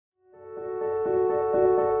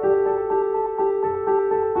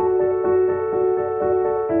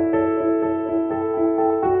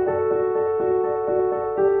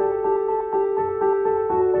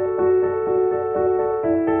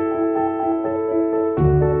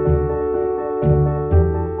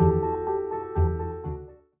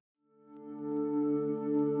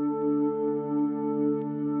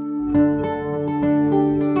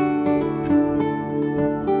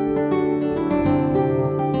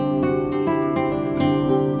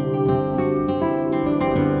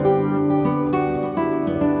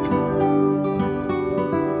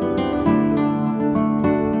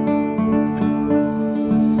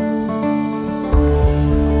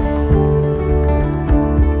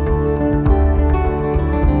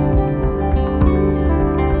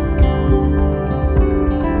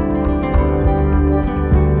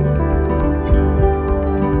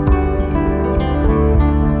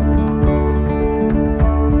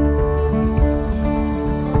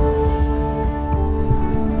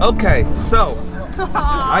Okay, so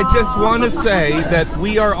I just want to say that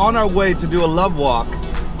we are on our way to do a love walk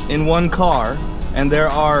in one car, and there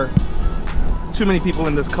are too many people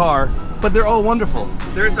in this car, but they're all wonderful.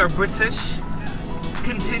 There's our British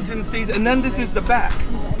contingencies, and then this is the back.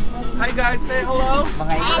 Hi guys, say hello.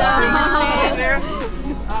 Hello. There.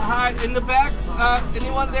 Hi, in the back.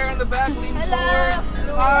 Anyone there in the back? Lean forward.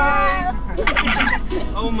 Hi.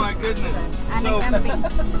 Oh my goodness.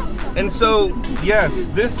 So yes,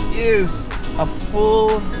 this is a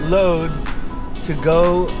full load to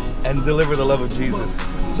go and deliver the love of Jesus.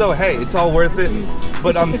 So hey, it's all worth it,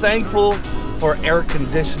 but I'm thankful for air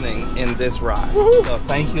conditioning in this ride. So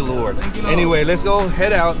thank you, Lord. Anyway, let's go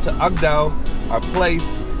head out to Agdao, our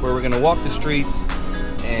place where we're gonna walk the streets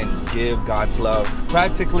and give God's love,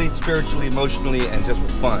 practically, spiritually, emotionally, and just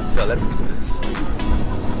with fun. So let's do this.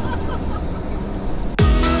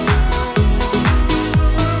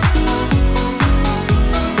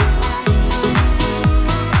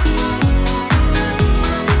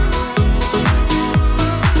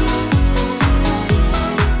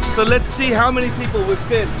 So let's see how many people would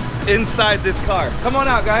fit inside this car. Come on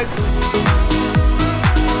out, guys.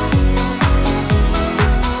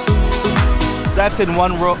 That's in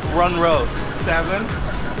one row. 7.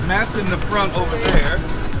 Matt's in the front over there.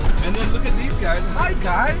 And then look at these guys. Hi,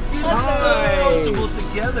 guys. You look so comfortable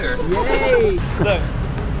together. Yay. Look.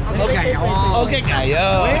 Okay, okay,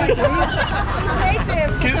 kayo.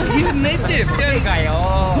 He's native.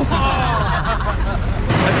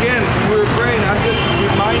 Again, we were praying, I'm just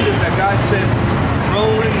reminded that God said,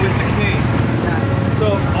 rolling with the King.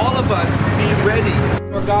 So all of us, be ready.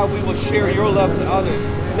 Lord God, we will share your love to others.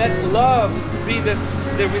 Let love be the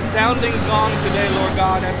resounding gong today, Lord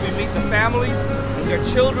God, as we meet the families and their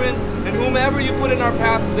children and whomever you put in our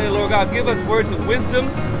path today, Lord God. Give us words of wisdom,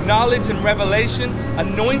 knowledge, and revelation.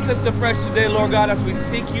 Anoint us afresh today, Lord God, as we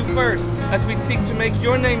seek you first, as we seek to make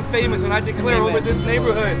your name famous. And I declare over this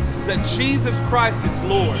neighborhood that Jesus Christ is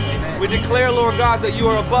Lord. Amen. We declare, Lord God, that you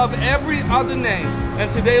are above every other name.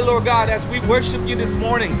 And today, Lord God, as we worship you this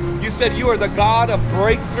morning, you said you are the God of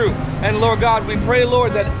breakthrough. And Lord God, we pray,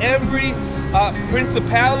 Lord, that every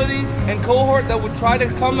principality and cohort that would try to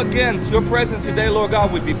come against your presence today, Lord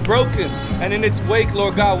God, would be broken. And in its wake,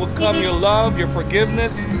 Lord God, will come your love, your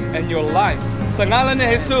forgiveness, and your life. Sa ngalan ni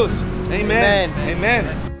Jesus. Amen. Amen.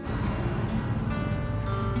 Amen.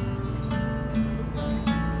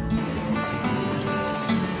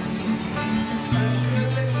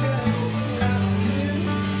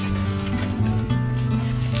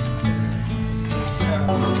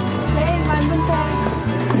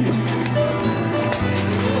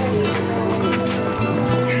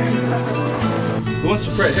 Who wants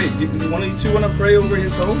to pray? Hey, do one of you two want to pray over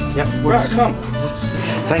his home? Yep. Right, come.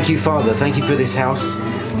 Thank you, Father. Thank you for this house.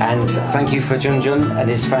 And thank you for Junjun and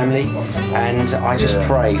his family. And I just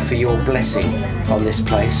pray for your blessing on this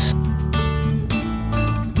place.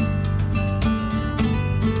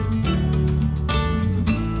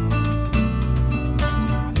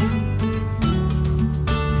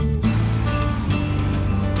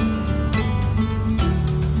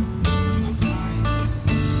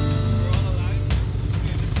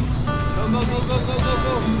 Go, go, go, go, go,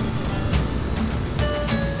 go.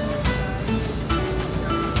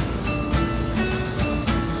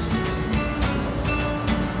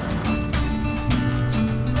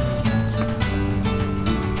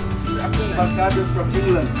 Agdao Davao from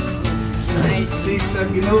England. Nice. He's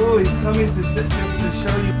coming to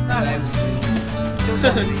show you.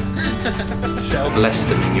 Bless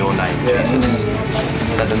them in your name, Jesus.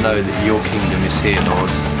 Let them know that your kingdom is here, Lord.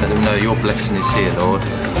 Let them know your blessing is here, Lord.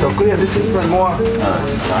 So Kuya, this is for more.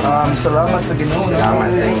 Salamat sa Ginoo.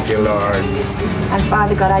 Salamat, thank you, Lord. And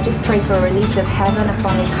Father God, I just pray for a release of heaven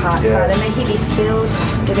upon his heart. Yes. Father, may he be filled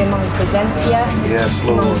with imong presencia, Yes,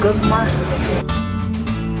 Lord. imong gugma.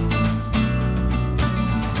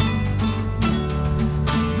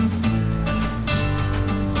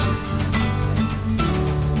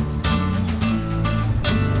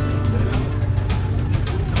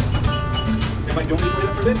 Don't leave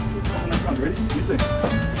it for this. Open up front. Ready? Music.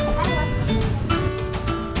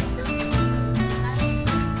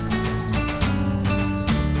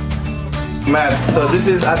 Matt, so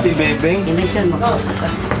this is Ate Bebing.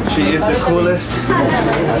 She is the coolest.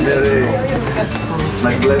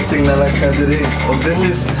 Like blessing na lang ka diri. Oh, this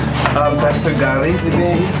is Pastor Gary.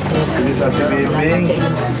 So this is Ate Bebing.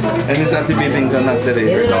 And this is Ate Bebing's anak diri,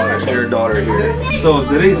 her daughter here. So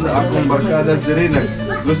diri sa akong barkadas diri,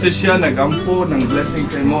 gusto siya nagampo ng blessing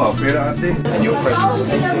sa imo. Pero ate. And your presence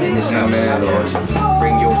in this house, Lord.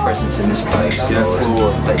 Bring your presence in this place, Yes,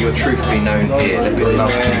 Lord. Let your truth be known here. Let your love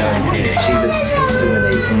be known here. She's a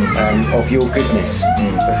testimony of your goodness,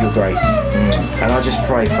 of your grace. And I just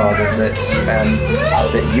pray, Father,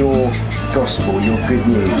 that your gospel, your good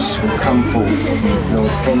news will come forth,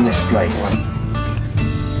 Lord, from this place.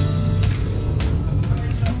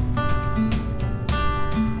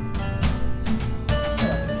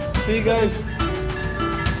 See you guys.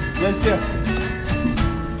 Bless you.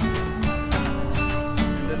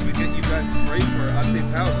 And then we get you guys to pray for at this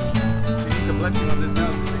house. We need the blessing on this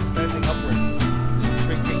house. It's expanding upwards,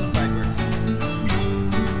 shrinking sideways.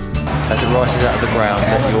 As it rises out of the ground,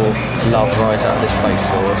 let your love rise out of this place,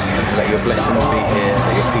 Lord. Let your blessing be here,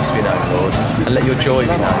 let your peace be known, Lord. And let your joy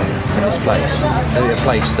be known in this place. Let it be a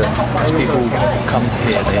place that as people come to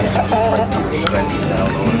hear, they pray for your strength now,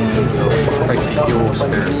 Lord. Pray for your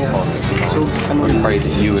spirit upon us. We pray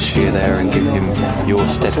that you would be there and give him your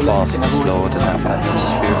steadfastness, Lord, and have that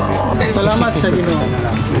spirit. Salamat sa Ginoo.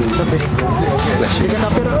 Bless you.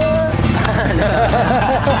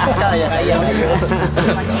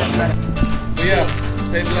 Yeah,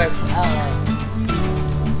 stay blessed.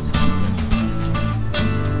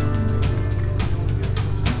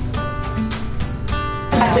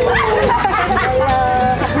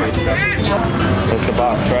 That's the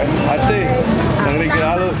box, right? Ate,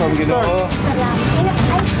 nangyayalo from Ginoo.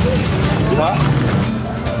 What?